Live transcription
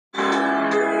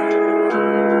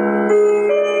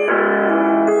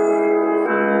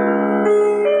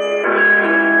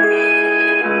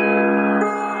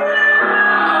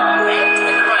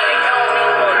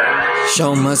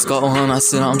Show must go on. I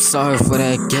said I'm sorry for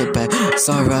that get back.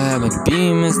 Sorry I haven't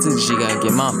been Mr. G. Gotta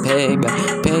get my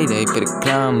payback. Payday for the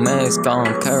clown mask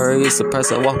on. Carry a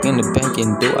suppressor. Walk in the bank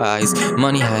and do eyes.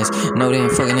 Money highs. No, they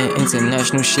ain't fucking that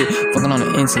international shit. Fucking on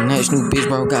the international bitch,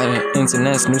 bro. Got an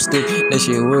international stick. That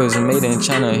shit was made in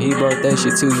China. He brought that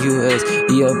shit to US.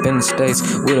 He up in the States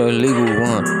with a legal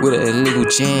one. With an illegal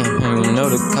jam. And you know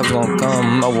the cops gon'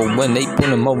 come over. When they pull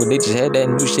them over, they just had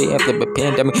that new shit after the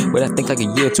pandemic. But I think like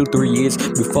a year, 2-3 years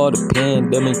before the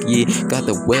pandemic, yeah. Got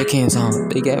the webcams on,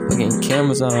 they got fucking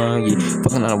cameras on, yeah.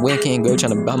 Fucking on a webcam girl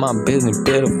trying to buy my business,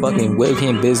 build a fucking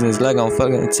webcam business like I'm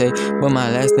fucking Tay. But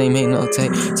my last name ain't no Tay.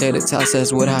 Tater Tots,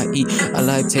 that's what I eat. I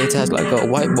like Tater Tots like a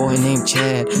white boy named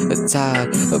Chad. A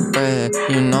Todd, a Brad,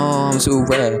 you know I'm too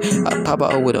rad. I pop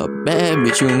out with a bad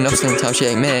bitch, you know some top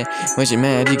shit mad. When she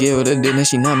mad, you give her the dick, then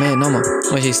she not mad no more.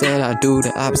 When she said I do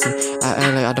the opposite, I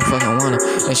act like I don't fucking wanna.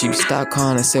 And she stop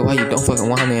calling and say why you don't fucking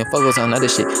want me and focus on other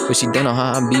shit. But she don't know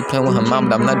how I be playing with her mom,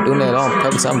 but I'm not doing that on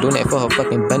purpose. I'm doing that for her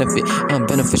fucking benefit. I'm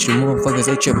beneficial motherfuckers,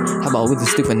 they trippin'. How about we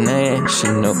just do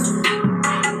financial?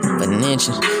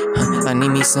 I need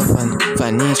me some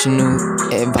financial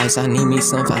advice. I need me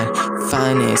some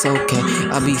finance. Okay,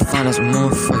 I'll be fine as a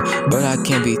motherfucker, but I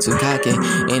can't be too cocky.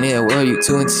 In that world, you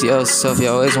too into yourself. You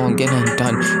always won't get nothing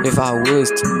done. If I was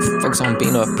to focus on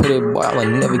being a pretty boy, I would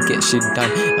never get shit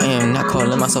done. I am not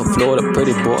calling myself Florida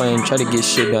pretty boy and try to get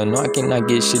shit done. No, I cannot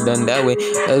get shit done that way.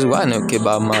 That's why I never care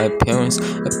about my appearance.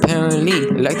 Apparently,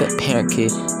 like the parent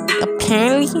kid.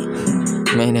 Apparently.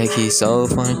 Man, that kid so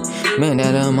funny. Man,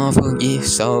 that little motherfucker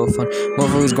is so funny.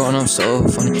 Motherfuckers growing up so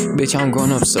funny. Bitch, I'm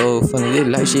growing up so funny. This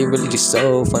life shit really just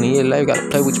so funny. Yeah, life gotta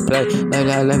play what you play.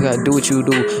 Life gotta do what you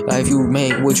do. Life you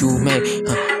make what you make.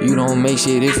 You don't make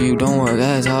shit if you don't work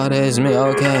as hard as me.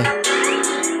 Okay.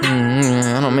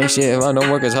 I don't make shit if I don't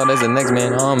work as hard as the next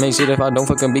man. I don't make shit if I don't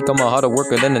fucking become a harder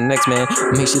worker than the next man.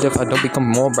 I make shit if I don't become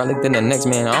more brolic than the next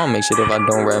man. I don't make shit if I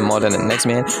don't rap more than the next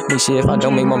man. Make shit if I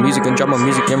don't make more music and drop more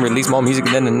music and release more music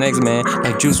than the next man.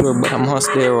 Like Juice WRLD, but I'm on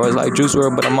steroids. Like Juice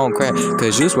WRLD, but I'm on crack.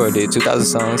 Cause Juice WRLD did 2,000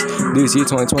 songs. This year,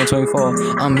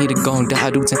 2024, I'm here to go and die.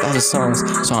 I do 10,000 songs.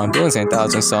 So I'm doing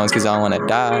 10,000 songs cause I don't wanna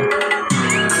die.